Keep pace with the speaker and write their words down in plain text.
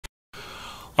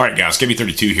Alright guys,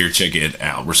 KB32 here, check it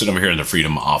out. We're sitting over here in the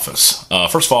Freedom office.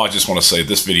 First of all, I just want to say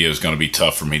this video is going to be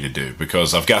tough for me to do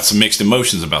because I've got some mixed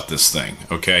emotions about this thing,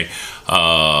 okay?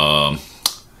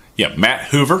 Yeah, Matt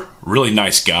Hoover, really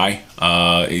nice guy.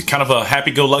 He's kind of a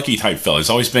happy-go-lucky type fella. He's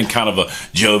always been kind of a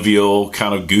jovial,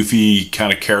 kind of goofy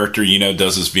kind of character, you know,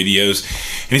 does his videos.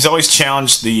 And he's always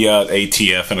challenged the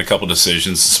ATF in a couple decisions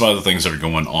and some other things that are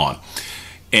going on.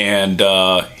 And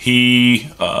he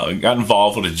got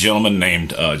involved with a gentleman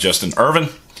named Justin Irvin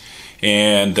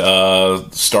and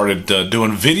started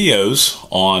doing videos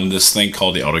on this thing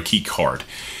called the auto key card.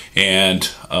 And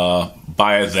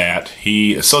by that,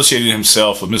 he associated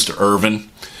himself with Mr. Irvin,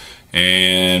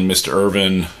 and Mr.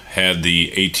 Irvin had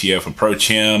the ATF approach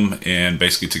him and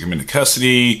basically took him into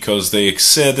custody because they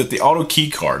said that the auto key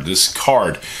card, this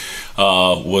card,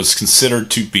 was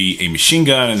considered to be a machine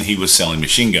gun, and he was selling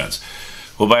machine guns.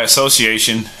 Well, by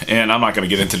association, and I'm not going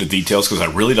to get into the details because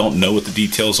I really don't know what the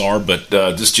details are, but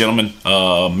this gentleman,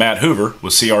 Matt Hoover,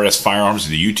 with CRS Firearms,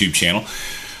 the YouTube channel,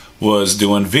 was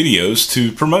doing videos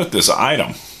to promote this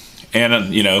item.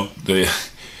 And, you know, and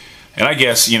I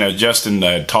guess, you know, Justin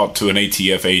talked to an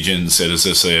ATF agent and said, is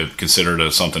this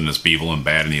considered something that's evil and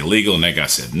bad and illegal? And that guy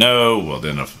said no. Well,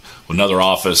 then another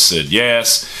office said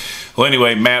yes. Well,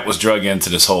 anyway, Matt was drug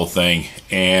into this whole thing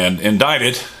and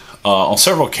indicted on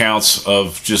several counts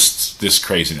of just this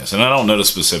craziness. And I don't know the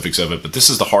specifics of it, but this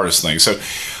is the hardest thing. So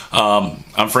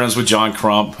I'm friends with John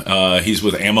Crump. He's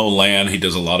with Ammo Land. He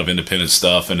does a lot of independent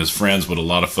stuff and is friends with a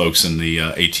lot of folks in the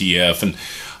ATF and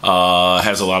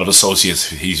has a lot of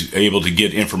associates. He's able to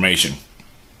get information.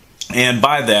 And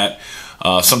by that,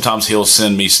 sometimes he'll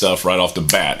send me stuff right off the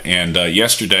bat. And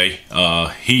yesterday,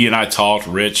 he and I talked,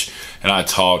 Rich and I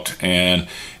talked, and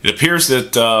it appears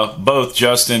that both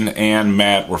Justin and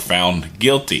Matt were found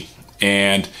guilty.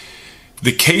 And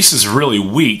the case is really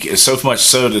weak, so much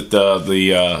so that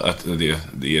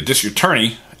the district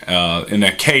attorney in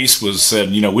that case was said,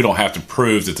 you know, we don't have to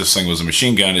prove that this thing was a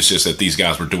machine gun. It's just that these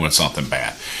guys were doing something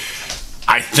bad.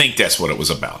 I think that's what it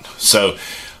was about. So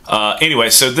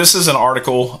anyway, so this is an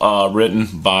article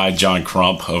written by John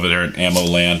Crump over there at Ammo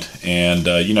Land, and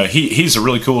you know, he's a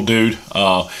really cool dude.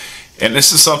 And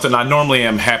this is something I normally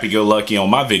am happy-go-lucky on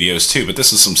my videos too, but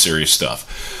this is some serious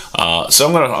stuff. So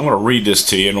I'm gonna read this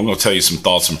to you, and I'm gonna tell you some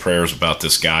thoughts and prayers about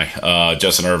this guy,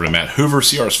 Justin Irvin and Matt Hoover,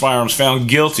 CRS Firearms, found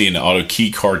guilty in the auto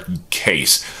key card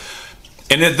case.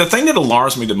 And the thing that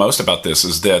alarms me the most about this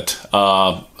is that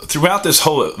throughout this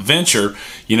whole venture,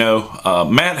 you know,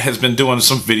 Matt has been doing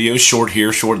some videos, short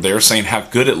here, short there, saying how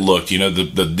good it looked. You know,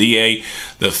 the DA,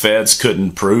 the feds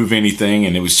couldn't prove anything,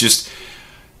 and it was just,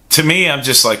 to me, I'm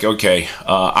just like, okay,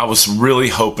 I was really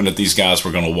hoping that these guys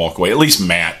were going to walk away, at least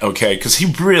Matt, okay, because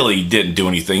he really didn't do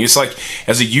anything. It's like,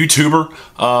 as a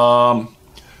YouTuber,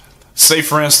 say,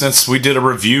 for instance, we did a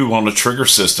review on the trigger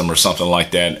system or something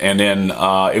like that, and then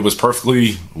it was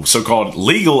perfectly so-called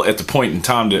legal at the point in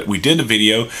time that we did the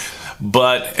video,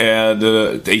 but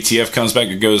the ATF comes back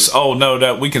and goes, oh, no,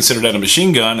 that we consider that a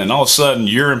machine gun, and all of a sudden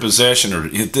you're in possession, or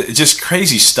it's just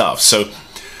crazy stuff. So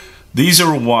these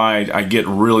are why I get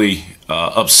really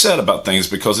upset about things,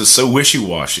 because it's so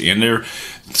wishy-washy, and they're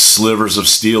slivers of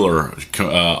steel or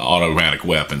automatic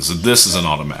weapons. This is an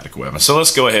automatic weapon. So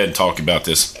let's go ahead and talk about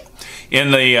this.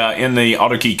 In the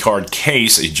auto key card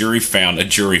case, a jury found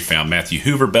Matthew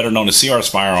Hoover, better known as CRS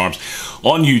Firearms,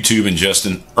 on YouTube, and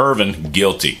Justin Irvin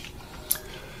guilty.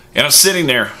 And I'm sitting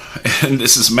there, and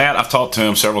this is Matt. I've talked to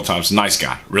him several times. Nice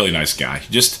guy, really nice guy.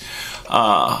 Just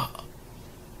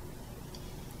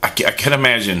I can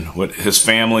imagine what his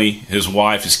family, his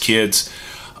wife, his kids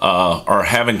are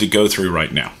having to go through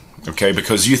right now, okay?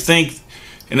 Because you think,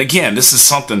 and again, this is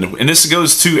something, and this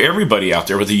goes to everybody out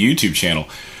there with a YouTube channel.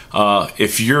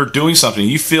 If you're doing something,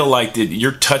 you feel like that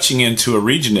you're touching into a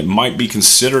region that might be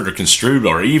considered or construed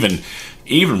or even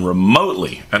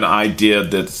remotely an idea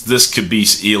that this could be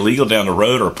illegal down the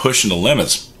road or pushing the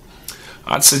limits,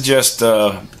 I'd suggest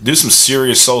do some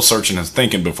serious soul searching and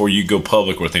thinking before you go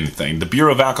public with anything. The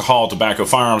Bureau of Alcohol, Tobacco,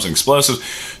 Firearms, and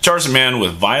Explosives charged a man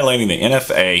with violating the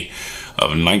NFA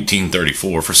of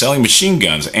 1934 for selling machine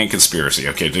guns and conspiracy.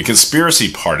 Okay, the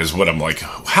conspiracy part is what I'm like,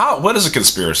 what is a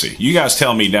conspiracy? You guys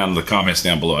tell me down in the comments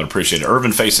down below. I'd appreciate it.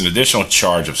 Irvin faced an additional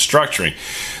charge of structuring.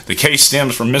 The case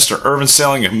stems from Mr. Irvin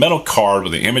selling a metal card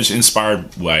with an image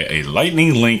inspired by a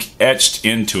lightning link etched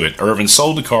into it. Irvin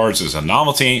sold the cards as a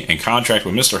novelty and contract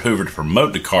with Mr. Hoover to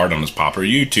promote the card on his popular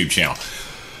YouTube channel.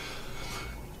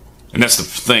 And that's the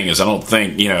thing, is I don't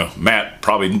think, you know, Matt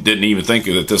probably didn't even think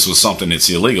that this was something that's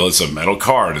illegal. It's a metal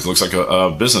card. It looks like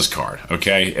a business card,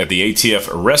 okay? The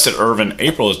ATF arrested Irvin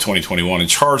April of 2021 and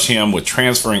charged him with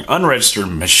transferring unregistered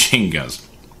machine guns.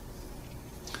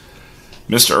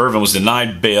 Mr. Irvin was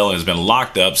denied bail and has been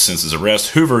locked up since his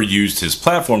arrest. Hoover used his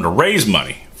platform to raise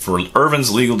money for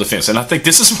Irvin's legal defense. And I think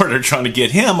this is where they're trying to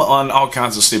get him on all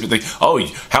kinds of stupid things. Oh,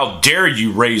 how dare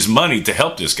you raise money to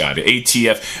help this guy? The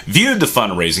ATF viewed the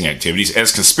fundraising activities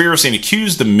as conspiracy and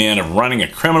accused the men of running a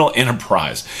criminal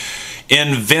enterprise.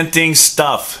 Inventing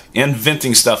stuff.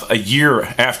 A year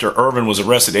after Irvin was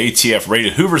arrested, ATF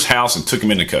raided Hoover's house and took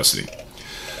him into custody.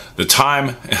 This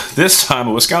time,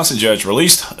 a Wisconsin judge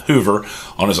released Hoover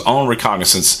on his own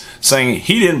recognizance, saying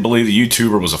he didn't believe the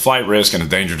YouTuber was a flight risk and a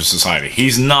danger to society.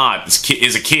 He's not.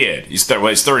 He's a kid. He's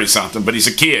 30-something, but he's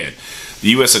a kid. The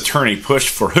U.S. attorney pushed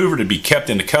for Hoover to be kept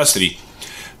into custody,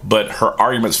 but her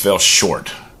arguments fell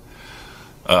short.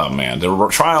 Oh, man. The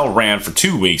trial ran for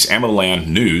 2 weeks. Amaland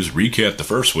News recapped the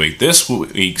first week. This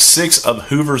week, 6 of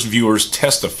Hoover's viewers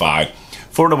testified.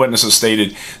 4 of the witnesses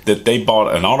stated that they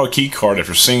bought an auto key card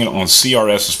after seeing it on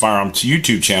CRS's Firearms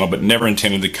YouTube channel, but never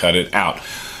intended to cut it out.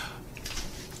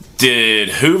 Did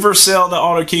Hoover sell the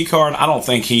auto key card? I don't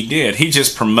think he did. He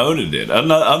just promoted it.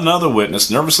 Another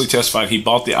witness nervously testified he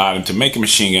bought the item to make a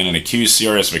machine gun and accused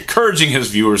CRS of encouraging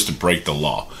his viewers to break the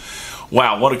law.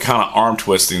 Wow, what a kind of arm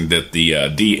twisting that the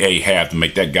DA had to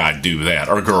make that guy do that,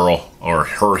 or girl, or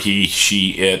her, he,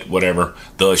 she, it, whatever,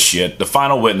 the shit. The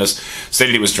final witness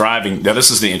stated he was driving. Now, this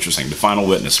is the interesting. The final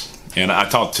witness, and I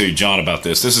talked to John about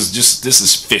this. This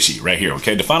is fishy right here.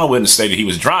 Okay, the final witness stated he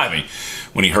was driving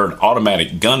when he heard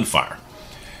automatic gunfire.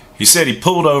 He said he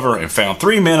pulled over and found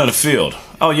 3 men in a field.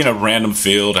 Oh, random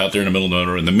field out there in the middle of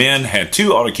nowhere. And the men had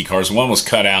 2 auto key cards. One was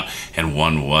cut out and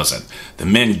one wasn't. The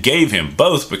men gave him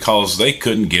both because they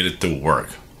couldn't get it to work.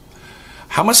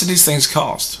 How much do these things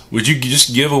cost? Would you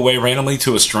just give away randomly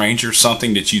to a stranger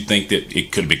something that you think that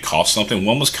it could be cost something?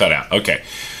 One was cut out. Okay.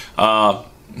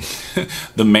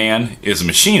 The man is a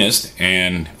machinist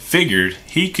and figured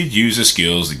he could use his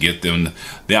skills to get them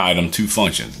the item to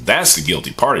function. That's the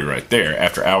guilty party right there.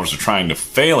 After hours of trying to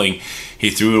failing, he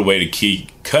threw it away to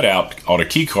cut out auto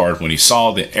key card. When he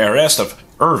saw the arrest of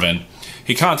Irvin,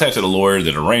 he contacted a lawyer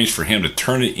that arranged for him to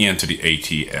turn it in to the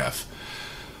ATF.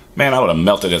 Man, I would have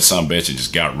melted that son-of-a-bitch and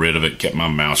just got rid of it, kept my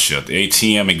mouth shut. The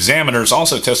ATM examiners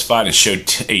also testified and showed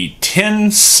a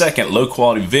 10-second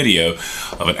low-quality video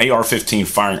of an AR-15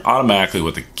 firing automatically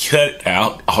with a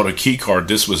cut-out auto key card.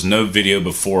 There was no video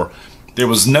before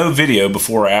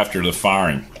or after the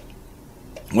firing.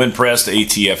 When pressed, the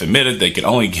ATF admitted they could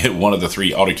only get one of the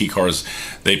 3 auto key cards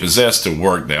they possessed to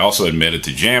work. They also admitted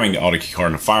to jamming the auto key card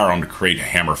in the firearm to create a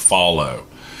hammer follow.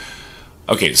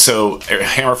 Okay, so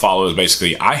hammer follow is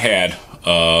basically, I had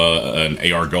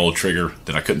an AR gold trigger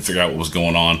that I couldn't figure out what was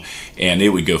going on, and it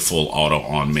would go full auto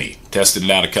on me. Tested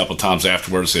it out a couple times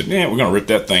afterwards, said, we're going to rip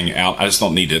that thing out. I just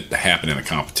don't need it to happen in a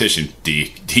competition.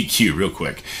 DQ real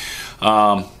quick.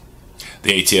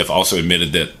 The ATF also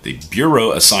admitted that the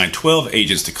Bureau assigned 12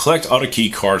 agents to collect auto key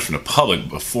cards from the public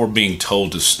before being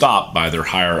told to stop by their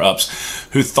higher-ups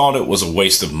who thought it was a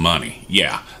waste of money.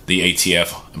 Yeah, the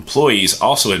ATF employees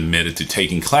also admitted to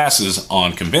taking classes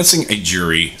on convincing a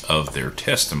jury of their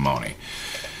testimony.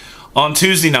 On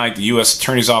Tuesday night, the U.S.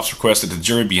 Attorney's Office requested the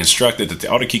jury be instructed that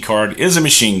the auto key card is a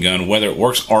machine gun, whether it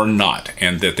works or not,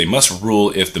 and that they must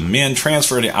rule if the men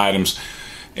transfer the items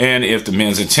and if the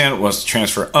men's intent was to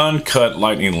transfer uncut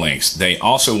lightning links. They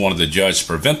also wanted the judge to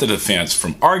prevent the defense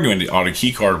from arguing the auto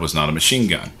key card was not a machine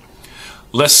gun.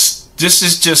 This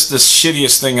is just the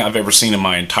shittiest thing I've ever seen in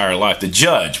my entire life. The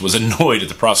judge was annoyed at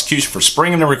the prosecution for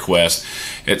springing the request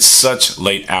at such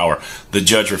late hour. The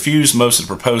judge refused most of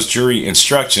the proposed jury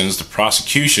instructions. The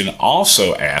prosecution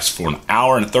also asked for an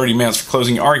hour and 30 minutes for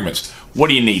closing arguments. What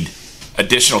do you need?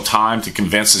 Additional time to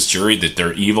convince this jury that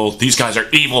they're evil? These guys are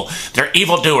evil. They're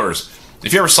evildoers.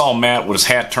 If you ever saw Matt with his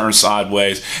hat turned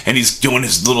sideways and he's doing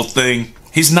his little thing,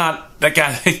 he's not,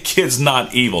 that kid's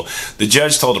not evil. The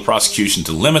judge told the prosecution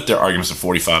to limit their arguments to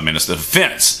 45 minutes. The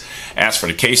defense asked for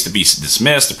the case to be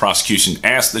dismissed. The prosecution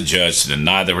asked the judge to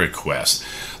deny the request.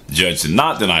 The judge did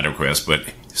not deny the request, but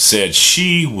said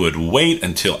she would wait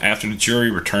until after the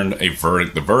jury returned a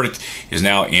verdict. The verdict is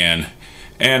now in,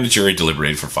 and the jury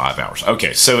deliberated for 5 hours.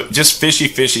 Okay, so just fishy.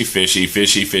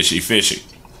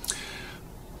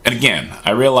 And again, I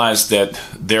realized that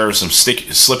there's some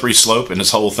slippery slope in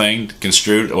this whole thing.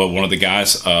 Construed, well, one of the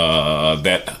guys,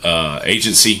 that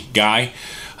agency guy,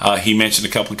 he mentioned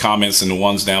a couple of comments in the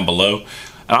ones down below.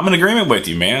 And I'm in agreement with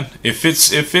you, man. If it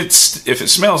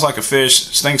smells like a fish,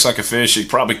 stinks like a fish, it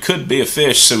probably could be a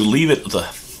fish. So leave it the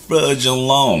fudge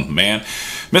alone, man.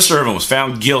 Mr. Irvin was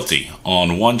found guilty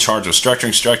on one charge of structuring.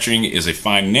 Structuring is a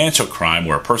financial crime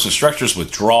where a person structures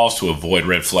withdrawals to avoid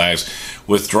red flags.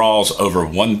 Withdrawals over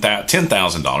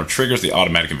 $10,000 triggers the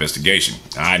automatic investigation.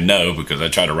 I know because I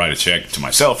tried to write a check to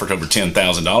myself for over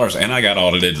 $10,000 and I got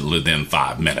audited within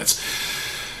 5 minutes.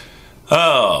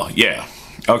 Oh, yeah.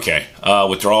 Okay,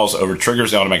 withdrawals over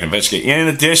triggers the automatic investigation. In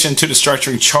addition to the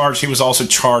structuring charge, he was also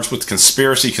charged with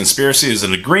conspiracy. Conspiracy is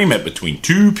an agreement between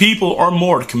two people or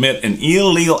more to commit an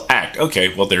illegal act.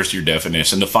 Okay, well, there's your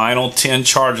definition. The final 10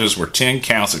 charges were 10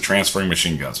 counts of transferring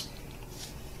machine guns.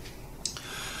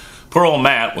 Poor old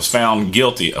Matt was found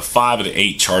guilty of 5 of the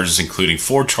 8 charges, including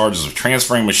 4 charges of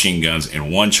transferring machine guns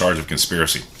and 1 charge of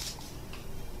conspiracy.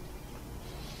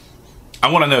 I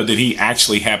want to know, did he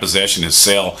actually have possession and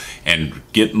sell and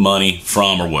get money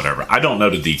from or whatever? I don't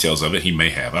know the details of it. He may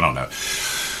have. I don't know.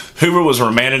 Hoover was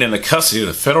remanded in the custody of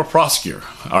the federal prosecutor.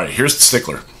 All right, here's the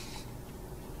stickler.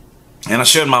 And I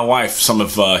showed my wife some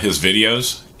of his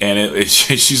videos, and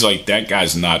she's like, that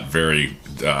guy's not very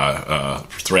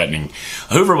threatening.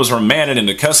 Hoover was remanded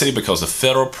into custody because the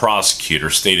federal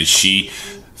prosecutor stated she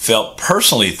felt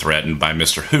personally threatened by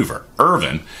Mr. Hoover.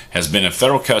 Irvin has been in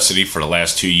federal custody for the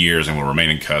last 2 years and will remain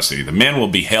in custody. The men will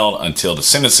be held until the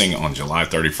sentencing on July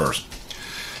 31st.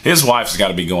 His wife's got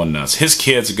to be going nuts. His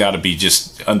kids have got to be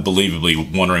just unbelievably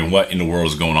wondering what in the world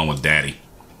is going on with Daddy.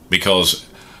 Because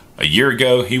a year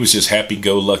ago, he was just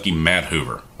happy-go-lucky Matt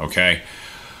Hoover, okay?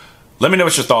 Let me know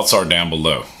what your thoughts are down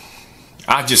below.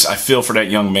 I feel for that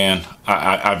young man.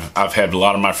 I've had a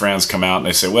lot of my friends come out and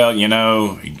they say, well, you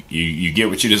know, you get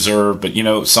what you deserve, but you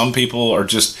know, some people are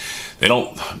just, they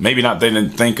didn't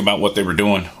think about what they were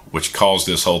doing, which caused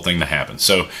this whole thing to happen.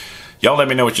 So y'all let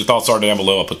me know what your thoughts are down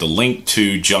below. I'll put the link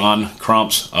to John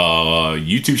Crump's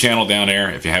YouTube channel down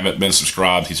there. If you haven't been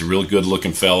subscribed, he's a really good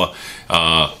looking fella.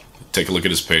 Take a look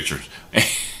at his pictures.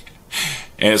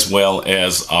 As well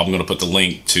as I'm going to put the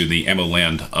link to the Emma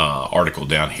Land article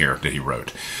down here that he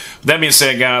wrote. With that being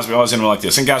said, guys, we always end like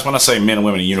this. And guys, when I say men and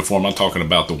women in uniform, I'm talking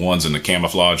about the ones in the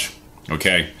camouflage.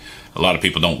 Okay? A lot of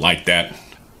people don't like that.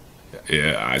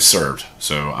 Yeah, I served,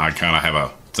 so I kind of have a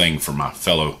thing for my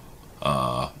fellow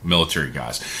military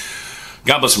guys.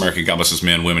 God bless America. God bless us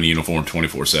men, women in uniform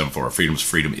 24/7 for our freedoms.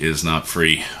 Freedom is not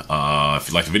free. If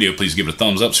you like the video, please give it a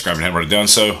thumbs up. Subscribe if you haven't already done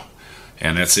so.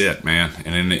 And that's it, man.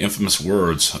 And in the infamous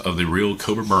words of the real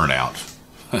Cobra Burnout,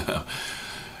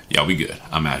 y'all be good.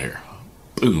 I'm out here.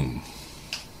 Boom.